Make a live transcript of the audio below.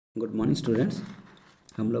Good morning students.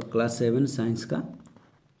 हम लोग class 7 science का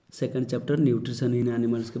second chapter nutrition in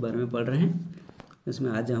animals के बारे में पढ़ रहे हैं। इसमें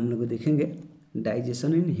आज हम लोग देखेंगे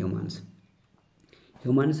डाइजेशन इन ह्यूमंस।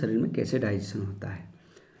 ह्यूमन शरीर में कैसे डाइजेशन होता है।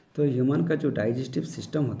 तो ह्यूमन का जो डाइजेस्टिव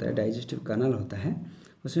सिस्टम होता है, डाइजेस्टिव कैनाल होता है,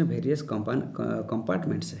 उसमें वेरियस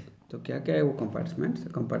कंपार्टमेंट्स है। तो क्या क्या है वो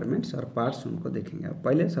कंपार्टमेंट्स और पार्ट्स, उनको देखेंगे।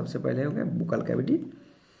 पहले सबसे पहले हो गया बुकल कैविटी,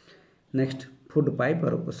 नेक्स्ट फूड पाइप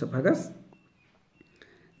और oesophagus,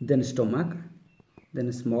 then stomach, then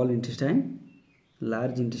small intestine,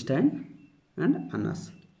 large intestine and anus।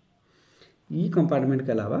 ये कंपार्टमेंट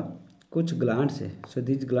के अलावा कुछ ग्लैंड्स है। So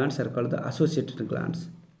these glands are called the associated glands.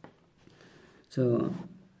 सो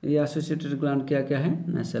ये एसोसिएटेड ग्लैंड क्या क्या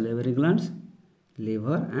है ना, salivary glands,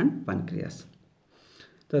 liver and pancreas.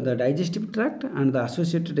 तो the digestive tract and the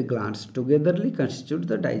associated glands togetherly constitute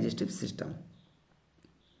the digestive system.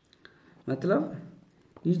 मतलब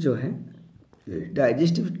ये जो है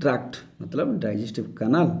डाइजेस्टिव ट्रैक्ट मतलब डाइजेस्टिव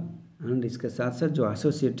कैनाल एंड इसके साथ साथ जो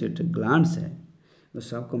एसोसिएटेड ग्लैंड्स है वो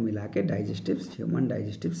सबको मिला के ह्यूमन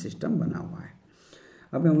डाइजेस्टिव सिस्टम बना हुआ है।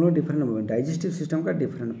 अब हम लोग डिफरेंट डाइजेस्टिव सिस्टम का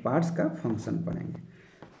डिफरेंट पार्ट्स का फंक्शन पढ़ेंगे।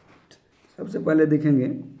 सबसे पहले देखेंगे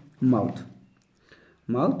mouth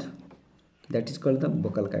that is called the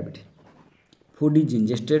बुकल cavity. Food is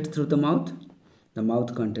ingested through the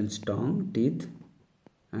mouth contains tongue, teeth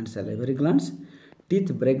and salivary glands.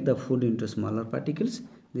 Teeth break the food into smaller particles.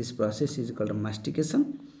 This process is called mastication.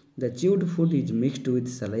 The chewed food is mixed with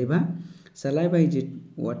saliva. Saliva is a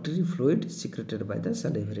watery fluid secreted by the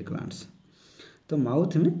salivary glands. तो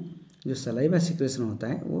mouth में जो saliva secretion होता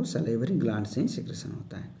है वो salivary gland से ही secretion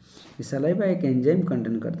होता है। ये सलाइवा एक एंजाइम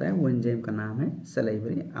कंटेन करता है, वो एंजाइम का नाम है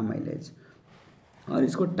सलाइवरी अमाइलेज और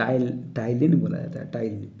इसको टाइलिन बोला जाता है।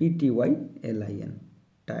 Ptyalin PTYLIN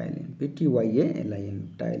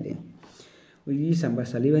ptyalin. ये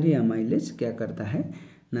सलीवरी अमाइलेज क्या करता है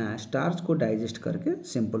ना, स्टार्च को डाइजेस्ट करके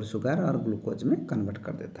सिंपल शुगर और ग्लूकोज में कन्वर्ट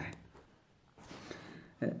कर देता है।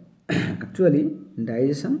 एक्चुअली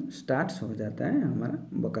डाइजेशन स्टार्ट हो जाता है हमारा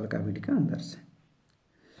बकल कैविटी का अंदर से।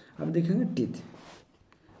 अब देखेंगे टीथ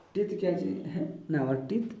क्या चीज है ना, और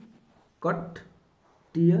teeth cut,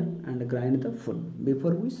 tier and grind the food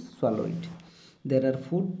before we swallow it. There are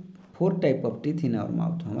 4 type of teeth in our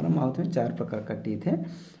mouth. हमारा माउथ में 4 प्रकार का टीथ है।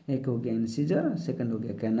 एक हो गया इंसिजर, सेकंड हो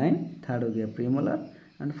गया कैनाइन, थर्ड हो गया premolar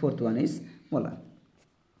and fourth one is molar.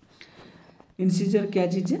 Incisor क्या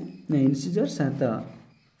चीज़ है, incisors are the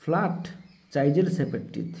flat चाइजल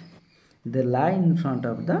shaped teeth. They lie in front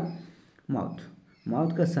of the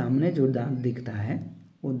mouth का सामने जो दांत दिखता है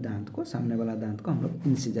वो दांत को, सामने वाला दांत को हम लोग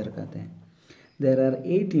इंसिजर कहते हैं। There are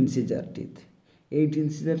 8 incisor teeth. 8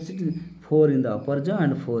 incisor teeth, 4 in the upper jaw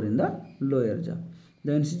and 4 in the lower jaw.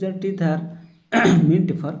 The incisor teeth are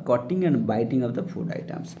meant for cutting and biting of the food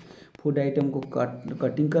items. Food item को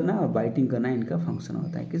cutting करना और biting करना इनका function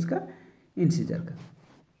होता है। किसका? Incisor का।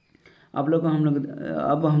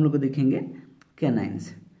 अब हम लोग देखेंगे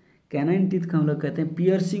कैनाइन्स। कैनाइन टीथ का हम लोग कहते हैं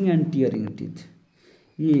पियर्सिंग एंड टीयरिंग टीथ।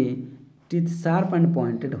 ये टीथ शार्प एंड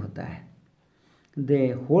पॉइंटेड होता है। They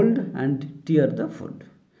hold and tear the food.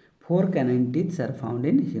 4 canine teeths are found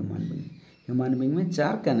in human being में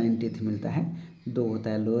 4 कैनाइन टीथ मिलता है। 2 होता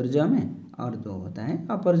है लोअर जॉ में और 2 होता है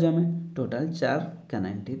अपर जॉ में। टोटल 4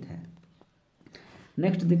 कैनाइन टीथ है।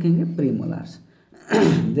 नेक्स्ट देखेंगे प्रीमोलार्स।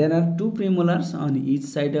 There are 2 प्रीमोलार्स on each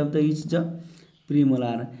side of the each jaw.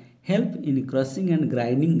 Premolar help in crushing and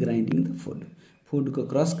grinding the food को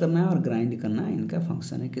क्रश करना और ग्राइंड करना इनका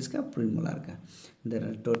फंक्शन है। किसका? प्रीमोलार का। There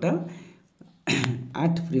are total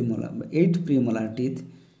 8 premolar teeth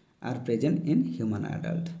are present in human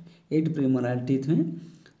adult. 8 premolar teeth में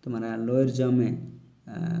तुम्हारा लोअर जॉ में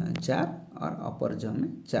 4 और अपर जॉ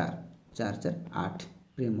में 4, 8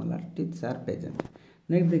 premolar teeths are present.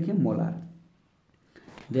 Next देखिए molar.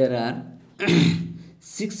 There are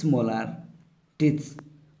 6 molar teeths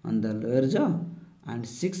on the lower jaw and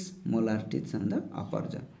 6 molar teeths on the upper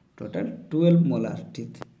jaw. Total 12 molar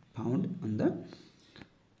teeth found on the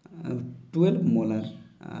 12 molar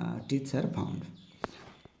teeths are found.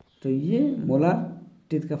 तो ये molar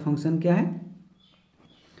teeth का function क्या है?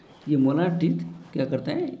 ये molar teeth क्या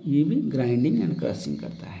करता है? ये भी ग्राइंडिंग एंड क्रशिंग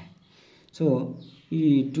करता है। सो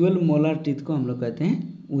ये 12 मोलार टीथ को हम लोग कहते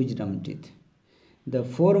हैं wisdom teeth. The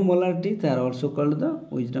 4 molar teeth are also called the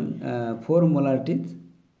wisdom. 4 molar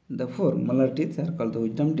teeth are called the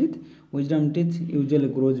wisdom teeth. Wisdom teeth usually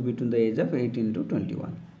grows between the age of 18 to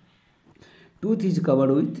 21. Tooth is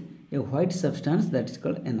covered with a white substance that is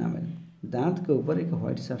called enamel. दांत के ऊपर एक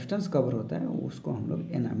white substance cover होता है, उसको हम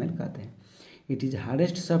लोग enamel कहते हैं। It is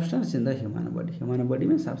hardest substance in the human body. Human body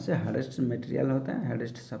में सबसे हार्डेस्ट मटेरियल होता है,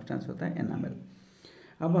 हार्डेस्ट सब्सटेंस होता है एनामेल।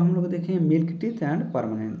 अब हम लोग देखें milk teeth and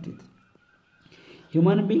permanent teeth.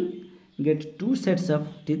 Human being gate 2 sets of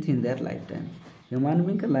teeth in their life time. Human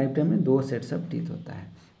being का लाइफ टाइम में 2 सेट्स ऑफ टीथ होता है।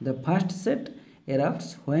 The first set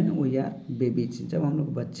एरप्ट्स when we are babies, जब हम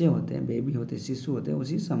लोग बच्चे होते हैं, बेबी होते हैं, शिशु होते हैं,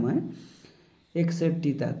 उसी समय एक सेट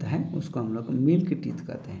टीथ आता है, उसको हम लोग मिल्क टीथ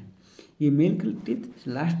कहते हैं। ये milk teeth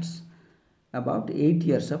lasts about 8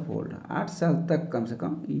 years of old, 8 साल तक कम से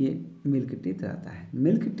कम ये मिल्क टीथ रहता है।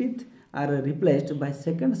 Milk teeth are replaced by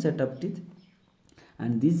second set of teeth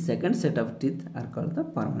and these second set of teeth are called the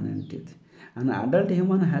permanent teeth. An adult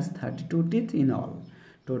human has 32 teeth in all.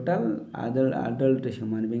 Total adult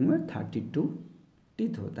human being में 32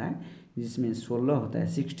 teeth होता है, जिसमें 16 होता है,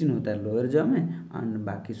 16 होता है lower jaw में और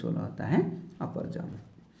बाकी 16 होता है अपर जॉ में।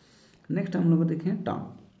 नेक्स्ट हम लोग देखें टंग,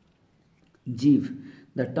 जीभ।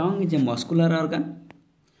 The tongue is a muscular organ.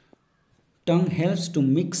 Tongue helps to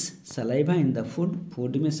mix saliva in the food,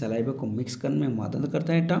 food में सलाइवा को मिक्स करने में मदद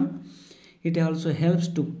करता है टंग। It also helps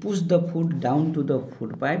to push the food down to the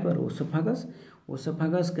food pipe और ओसोफागस,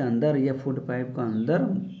 ओसोफागस के अंदर या फूड पाइप के अंदर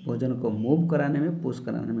भोजन को मूव कराने में, पुश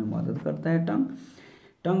कराने में मदद करता है टंग।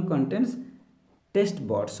 टंग कंटेंट्स टेस्ट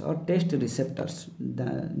बर्ड्स और टेस्ट रिसेप्टर्स।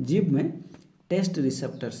 जीभ में टेस्ट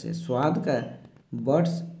रिसेप्टर्स है, स्वाद का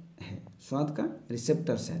बर्ड्स है, स्वाद का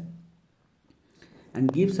रिसेप्टर्स है।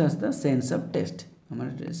 And gives us the sense of test,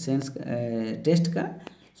 हमारे सेंस टेस्ट का,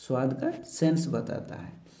 स्वाद का सेंस बताता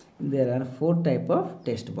है। There are 4 type of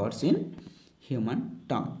taste buds in human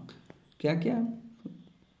tongue. क्या क्या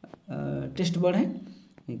टेस्ट बर्ड है?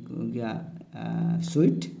 एक हो गया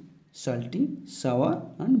sweet, salty,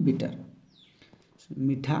 Sawar and bitter.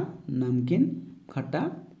 मीठा, नमकीन, खट्टा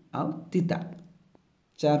और तीता,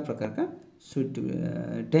 4 प्रकार का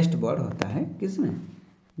स्वीट टेस्ट बर्ड होता है, किसमें?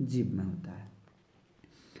 जीभ में होता है।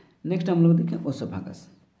 नेक्स्ट हम लोग देखें ओसोफागस,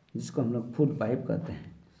 जिसको हम लोग फूड पाइप कहते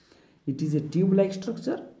हैं। It is a tube like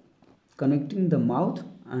structure connecting the mouth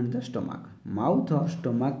and the stomach. Mouth और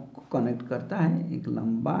स्टोमक को कनेक्ट करता है, एक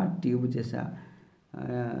लंबा ट्यूब जैसा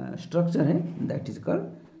स्ट्रक्चर है, दैट इज कॉल्ड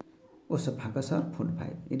ओसोफागस और food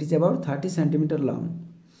pipe. It is about 30 centimetre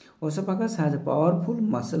long. ओसोफागस has powerful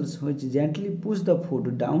muscles which gently push the food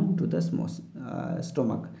down to the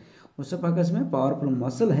stomach. ओसोफागस में पावरफुल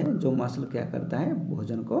मसल है, जो मसल क्या करता है,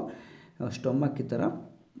 भोजन को स्टोमक की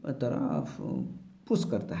तरफ पुश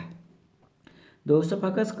करता है। The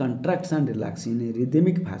esophagus contracts and relaxes in a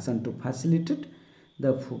rhythmic fashion to facilitate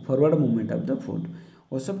the forward movement of the food.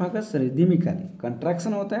 ओसोफागस rhythmically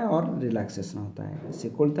contraction होता है और रिलैक्सेशन होता है,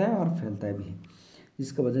 सिकुड़ता है और फैलता भी है,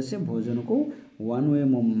 जिसकी वजह से भोजन को वन वे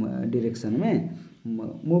डायरेक्शन में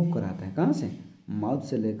मूव कराता है। कहाँ से? माउथ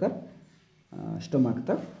से लेकर स्टोमक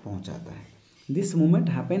तक पहुँचाता है। This movement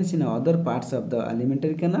happens in other parts of the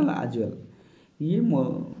alimentary canal as well. ये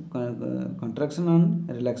कंट्रैक्शन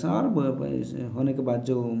और रिलैक्शन और होने के बाद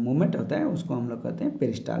जो मूवमेंट होता है, उसको हम लोग कहते हैं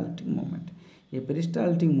पेरिस्टाल्टिक मूवमेंट। ये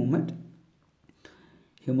peristaltic movement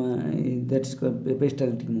that is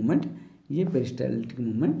peristaltic movement, ये पेरिस्टाल्टिक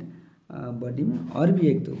मूवमेंट बॉडी में और भी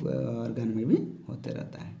 1-2 ऑर्गन में भी होते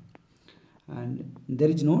रहता है। And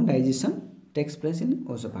there is no digestion takes place in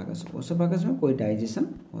ओसोफागस। ओसोफागस में कोई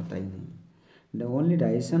डाइजेशन होता ही नहीं। द ओनली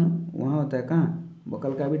डाइजेशन वहाँ होता है कहाँ?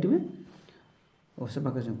 बकल कैविटी में।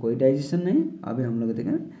 ओसोफागस में कोई डाइजेशन नहीं। अभी हम लोग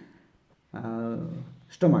देखें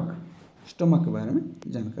स्टोमक के बारे में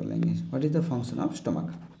जानकर लेंगे। What is the function of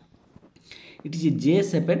stomach? It is a J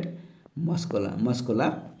shaped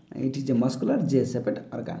muscular it is a muscular J shaped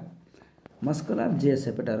organ. Muscular J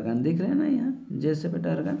shaped organ दिख रहे हैं ना यहाँ, जे shaped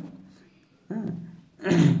organ.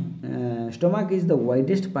 Stomach is the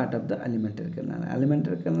widest part of the alimentary canal.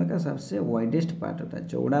 Alimentary canal का सबसे widest part होता है,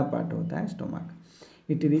 चौड़ा पार्ट होता है stomach.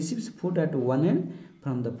 It receives food at one end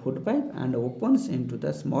from the food pipe and opens into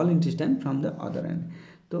the small intestine from the other end.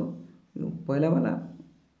 तो पहला वाला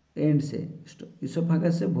एंड से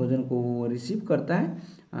इसोफागस से भोजन को रिसीव करता है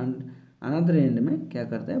एंड अनदर एंड में क्या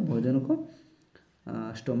करता है, भोजन को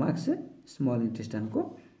स्टोमक से स्मॉल इंटेस्टाइन को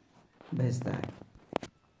भेजता है।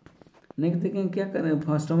 नेक्स्ट देखें क्या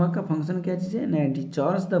करें, स्टोमक का फंक्शन क्या चीज़ है? It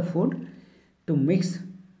चॉर्स the food to mix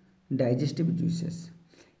digestive juices.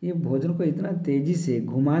 ये भोजन को इतना तेज़ी से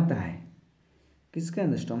घुमाता है, किसके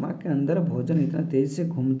अंदर? स्टोमक के अंदर भोजन इतना तेज़ी से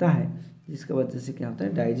घूमता है, जिसकी वजह से क्या होता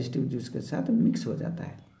है, डाइजेस्टिव जूस के साथ मिक्स हो जाता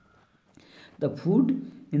है। The food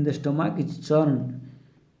in the stomach is churn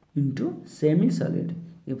into semi solid.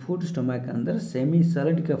 ये फूड स्टोमक के अंदर सेमी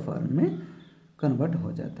सॉलिड के फॉर्म में कन्वर्ट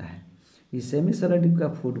हो जाता है। ये सेमी सॉलिड का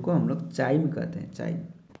फूड को हम लोग चाइम कहते हैं, चाइम,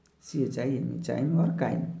 CHIM, चाइम और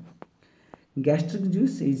crime. Gastric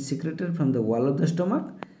juice is secreted from the wall of the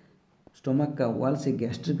stomach. Stomach का वॉल से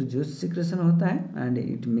गैस्ट्रिक जूस सिक्रेशन होता है and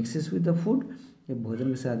it mixes with the food. ये भोजन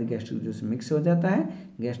के साथ गैस्ट्रिक जूस मिक्स हो जाता है।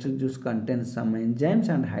 Gastric juice contain some enzymes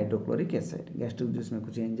and hydrochloric acid. Gastric juice में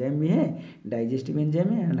कुछ एंजाइम भी है, डाइजेस्टिव एंजाइम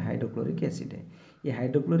है एंड हाइड्रोक्लोरिक एसिड है। ये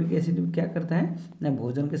हाइड्रोक्लोरिक एसिड क्या करता है ना,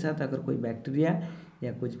 भोजन के साथ अगर कोई बैक्टीरिया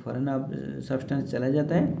या कुछ फॉरेन सब्सटेंस चला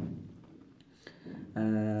जाता है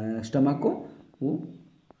स्टमक को, वो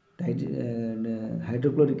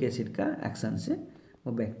हाइड्रोक्लोरिक एसिड का एक्शन से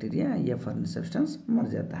वो बैक्टीरिया या फॉरेन सब्सटेंस मर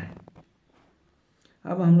जाता है।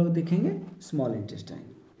 अब हम लोग देखेंगे small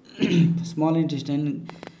intestine. Small intestine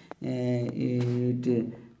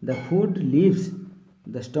the food leaves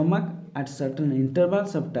the stomach at certain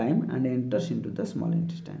intervals of time and enters into the small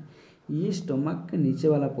intestine. ये स्टमक के नीचे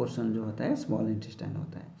वाला पोर्शन जो होता है स्मॉल इंटेस्टाइन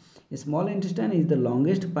होता है। Small intestine is the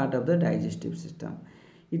longest part of the digestive system.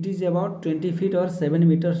 It is about 20 feet और 7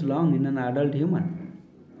 metres long in an adult human.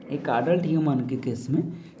 एक एडल्ट ह्यूमन के केस में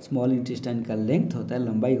स्मॉल इंटेस्टाइन का लेंथ होता है,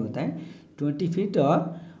 लंबाई होता है 20 फीट और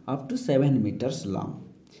up to 7 metres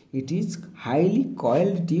long. It is highly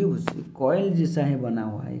coiled tubes, coil जैसा है बना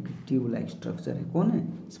हुआ है, एक ट्यूब लाइक स्ट्रक्चर है। कौन है?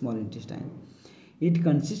 Small intestine. It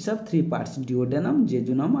consist of 3 parts, duodenum,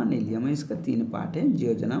 jejunum और इलियम। इसका 3 पार्ट है,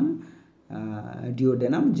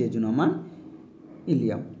 डिओडेनम, जेजुनम और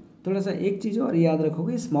इलियम। थोड़ा सा एक चीज़ और याद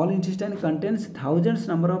रखोगे, small intestine contains thousands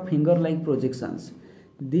number of finger like projections.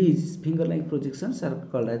 These finger like projections are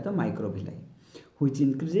called as the microvilli, which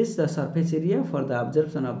increases the surface area for the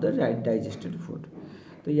absorption of the digested food।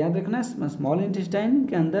 तो याद रखना small intestine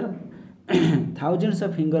के अंदर thousands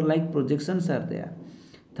of finger like projections are there.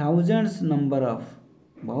 Thousands number of,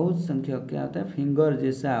 बहुत संख्या क्या होता है, फिंगर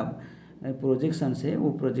जैसा प्रोजेक्शन है,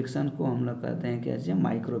 वो प्रोजेक्शन को हम लोग कहते हैं क्या है,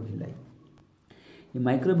 माइक्रोविलाई। ये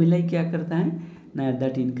माइक्रोविलाई क्या करता है ना,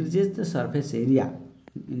 that increases the surface area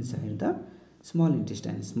inside the small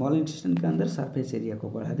intestine. Small intestine के अंदर सरफेस एरिया को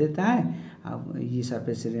बढ़ा देता है। अब ये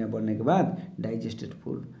सरफेस एरिया बढ़ने के बाद डाइजेस्टेड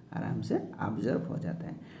फूड आराम से ऑब्जर्व हो जाता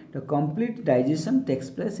है। तो complete digestion takes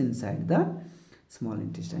place inside the small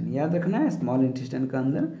intestine. याद रखना है स्मॉल इंटेस्टाइन के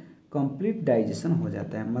अंदर कंप्लीट डाइजेशन हो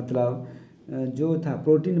जाता है, मतलब जो था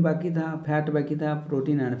प्रोटीन बाकी था, फैट बाकी था,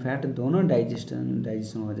 प्रोटीन एंड फैट दोनों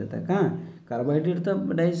डाइजेशन हो जाता है। कहाँ? कार्बोहाइड्रेट तो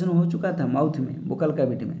डाइजेशन हो चुका था माउथ में, वोकल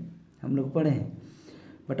कैविटी में, हम लोग पढ़े हैं।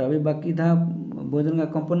 बट अभी बाकी था भोजन का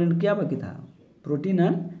कंपोनेंट, क्या बाकी था? Protein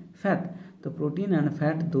and fat. तो प्रोटीन एंड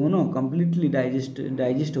फैट दोनों कम्प्लीटली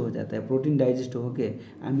डाइजेस्ट हो जाता है। प्रोटीन डाइजेस्ट होके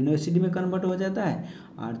अमीनो एसिड में कन्वर्ट हो जाता है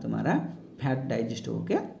और तुम्हारा फैट डाइजेस्ट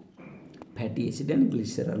होके फैटी एसिड एंड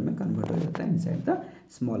ग्लिसरॉल में कन्वर्ट हो जाता है इनसाइड द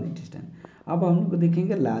स्मॉल इंटेस्टाइन। अब हम लोग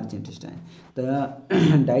देखेंगे large intestine.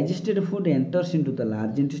 The digested food enters into the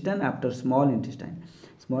large intestine after small intestine.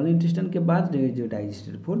 Small intestine के बाद जो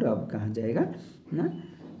डाइजेस्टेड फूड अब कहाँ जाएगा ना,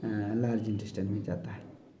 लार्ज इंटेस्टाइन में जाता है।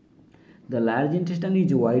 The large intestine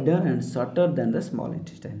is wider and shorter than the small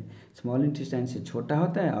intestine. Small intestine से छोटा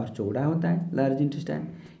होता है और चौड़ा होता है large intestine.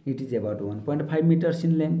 It is about 1.5 metres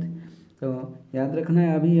in length. तो याद रखना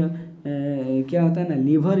है अभी क्या होता है ना,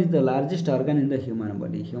 liver is the largest organ in the human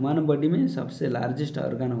body. Human body में सबसे लार्जेस्ट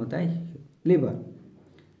ऑर्गन होता है लीवर,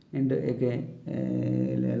 एंड एक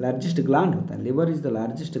लार्जेस्ट ग्लैंड होता है। Liver is the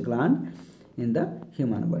largest gland in the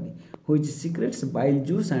human body which secretes bile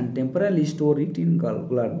juice and temporarily store it in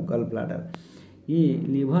gall bladder। ये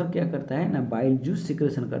liver क्या करता है ना, बाइल जूस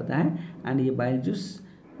सिक्रेशन करता है एंड ये बाइल जूस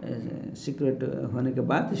सिक्रेट होने के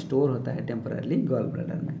बाद स्टोर होता है टेम्पररली गॉल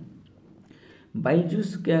ब्लैडर में। बाइल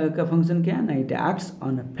जूस का फंक्शन क्या है ना, it acts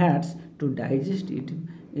on fats to digest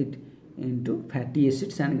it into fatty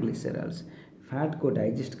acids and glycerols. Fat को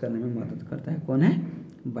डाइजेस्ट करने में मदद करता है। कौन है?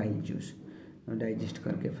 Bile juice. डाइजेस्ट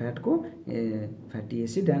करके फैट को फैटी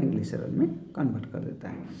एसिड एंड ग्लिसरॉल में कन्वर्ट कर देता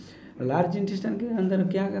है। लार्ज इंटेस्टाइन के अंदर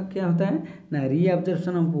क्या क्या होता है ना,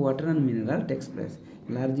 reabsorption of water and mineral takes place.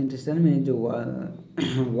 Large intestine में जो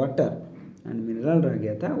वाटर एंड मिनरल रह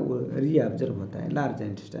गया था वो रीअब्जॉर्ब होता है लार्ज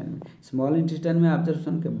इंटेस्टाइन में। स्मॉल इंटेस्टाइन में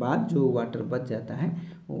ऑब्जर्वेशन के बाद जो वाटर बच जाता है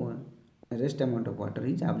वो rest amount of water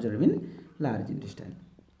is observe in large intestine.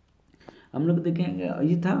 हम लोग देखेंगे,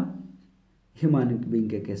 ये था ह्यूमन बीइंग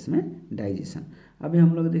के केस में डाइजेशन। अभी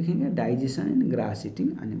हम लोग देखेंगे डाइजेशन इन grass eating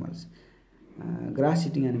animals. Grass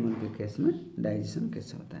eating animal के केस में डाइजेशन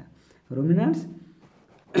कैसे होता है। रूमिनेंट्स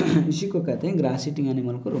इसी को कहते हैं, ग्रास ईटिंग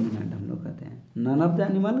एनिमल को रूमिनेंट हम लोग कहते हैं। None of the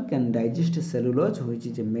animal can digest cellulose which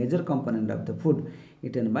is a major component of the food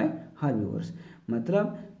eaten by herbivores.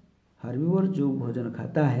 मतलब हर्बीवोर जो भोजन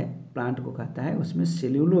खाता है, प्लांट को खाता है, उसमें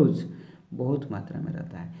सेल्यूलोज बहुत मात्रा में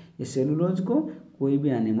रहता है। ये सेलुलोज को कोई भी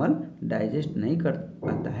एनिमल डाइजेस्ट नहीं कर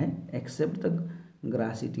पाता है accept the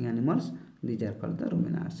grass eating animals, these are called the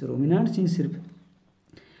ruminants. Ruminants ही सिर्फ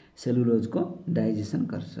सेलुलोज को डाइजेशन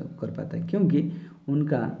कर पाता है, क्योंकि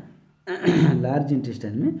उनका लार्ज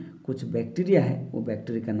इंटेस्टाइन में कुछ बैक्टीरिया है, वो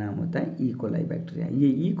बैक्टीरिया का नाम होता है ई कोलाई बैक्टीरिया। ये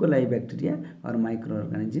ई कोलाई बैक्टीरिया और माइक्रो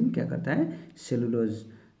ऑर्गेनिज्म क्या करता है, सेलुलोज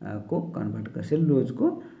को कन्वर्ट कर, सेलुलोज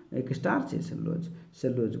को एक स्टार्च है,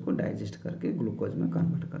 सेलुलोज को डाइजेस्ट करके ग्लूकोज में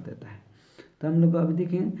कन्वर्ट कर देता है। तो हम लोग अभी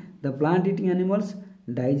देखें, the plant eating animals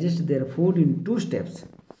digest their food in 2 steps.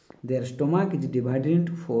 There stomach is divided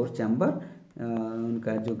into 4 chamber.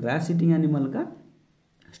 उनका जो ग्रास ईटिंग एनिमल का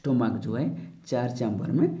स्टोमक जो है 4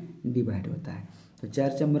 चैम्बर में डिवाइड होता है। तो 4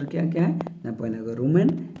 चैम्बर क्या क्या है ना, पहले rumen,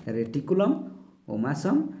 reticulum,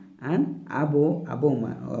 ओमासम and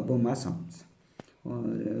एबोमासम्स।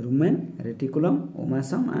 Rumen, reticulum,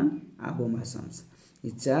 ओमासम and एबोमासम्स,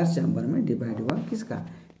 ये 4 चैम्बर में डिवाइड हुआ किसका,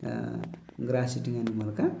 ग्रास ईटिंग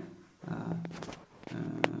एनिमल का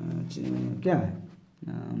क्या है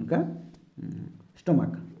उनका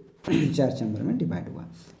स्टोमक 4 चैम्बर में डिवाइड हुआ।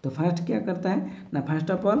 तो फर्स्ट क्या करता है ना,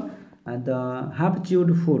 first of all the half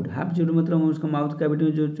chewed food, half chewed मतलब उसका माउथ कैविटी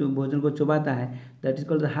में जो भोजन को चबाता है, that is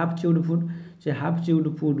called the half chewed food. से हाफ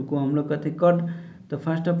च्यूड फूड को हम लोग कहते हैं कड। तो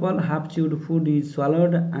first of all half chewed food is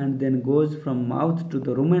swallowed and then goes from mouth to the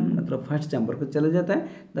rumen, मतलब फर्स्ट चैम्बर को चला जाता है,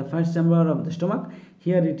 the first chamber of the stomach.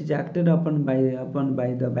 Here it is acted upon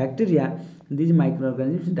by the bacteria, this micro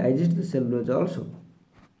organism digest the cellulose also.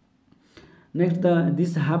 Next,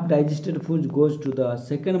 this half digested food goes to the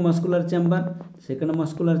second muscular chamber. Second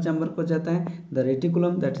muscular chamber को जाता है the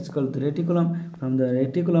reticulum, that is called the reticulum. From the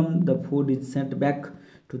reticulum, the food is sent back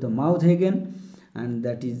to the mouth again, and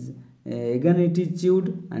that is again it is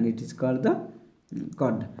chewed, and it is called the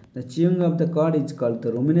cud. The chewing of the cud is called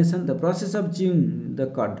the rumination. The process of chewing the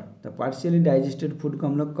cud, the partially digested food को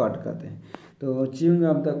हम लोग cud कहते हैं। तो chewing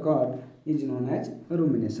of the cud is known as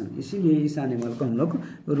rumination, इसीलिए इस animal को हम लोग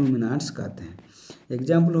रूमिनाट्स कहते हैं।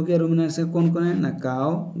 एग्जाम्पल हो गया रूमिनाट्स का कौन कौन है ना,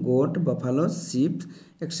 काउ, गोट, बफालो, सीप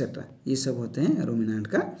एक्सेट्रा, ये सब होते हैं रूमिनाट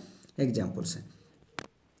का एग्जाम्पल्स है।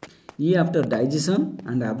 ये after digestion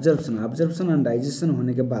and absorption and digestion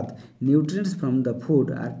होने के बाद nutrients from the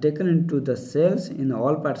food are taken into the sales in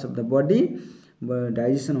all parts of the body.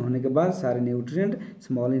 Digestion होने के बाद सारे न्यूट्रिएंट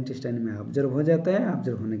स्मॉल इंटेस्टाइन में ऑब्जर्व हो जाता है।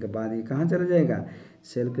 ऑब्जर्व होने के बाद ये कहाँ चला जाएगा,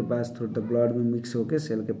 सेल के पास, थोड़ा द ब्लड में मिक्स होकर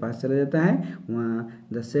सेल के पास चला जाता है। वहाँ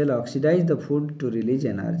the cell oxidise the food to release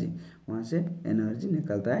energy, वहाँ से एनर्जी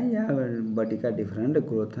निकलता है, या बॉडी का डिफरेंट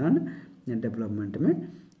ग्रोथ एंड डेवलपमेंट में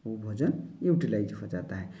वो भोजन यूटिलाइज हो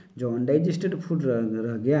जाता है। जो अनडाइजेस्टेड फूड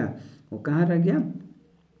रह गया वो कहाँ रह गया,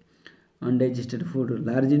 अनडाइजेस्टेड फूड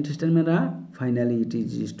लार्ज इंटेस्टाइन में रहा। Finally it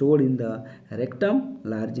is stored in the rectum,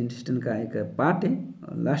 large intestine का एक पार्ट है,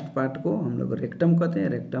 लास्ट पार्ट को हम लोग रेक्टम कहते हैं।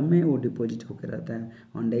 रेक्टम में वो डिपॉजिट होकर रहता है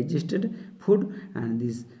undigested food, and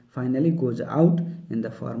this finally goes out in the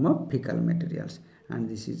form of faecal materials, and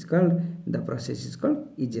this is called, the process is called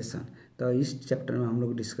egestion. तो इस चैप्टर में हम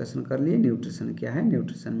लोग डिस्कशन कर लिए न्यूट्रिशन क्या है।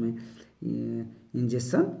 न्यूट्रिशन में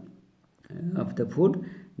injection of the food,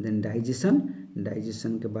 then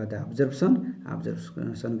digestion के बाद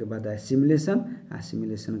ऑब्जर्प्शन के बाद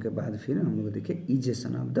एसिमिलेशन के बाद फिर हम लोग देखें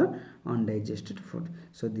egestion of the undigested food.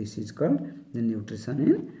 So this is called the nutrition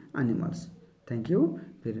in animals. Thank you.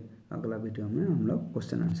 फिर अगला वीडियो में हम लोग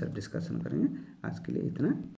क्वेश्चन आंसर डिस्कशन करेंगे। आज के लिए इतना।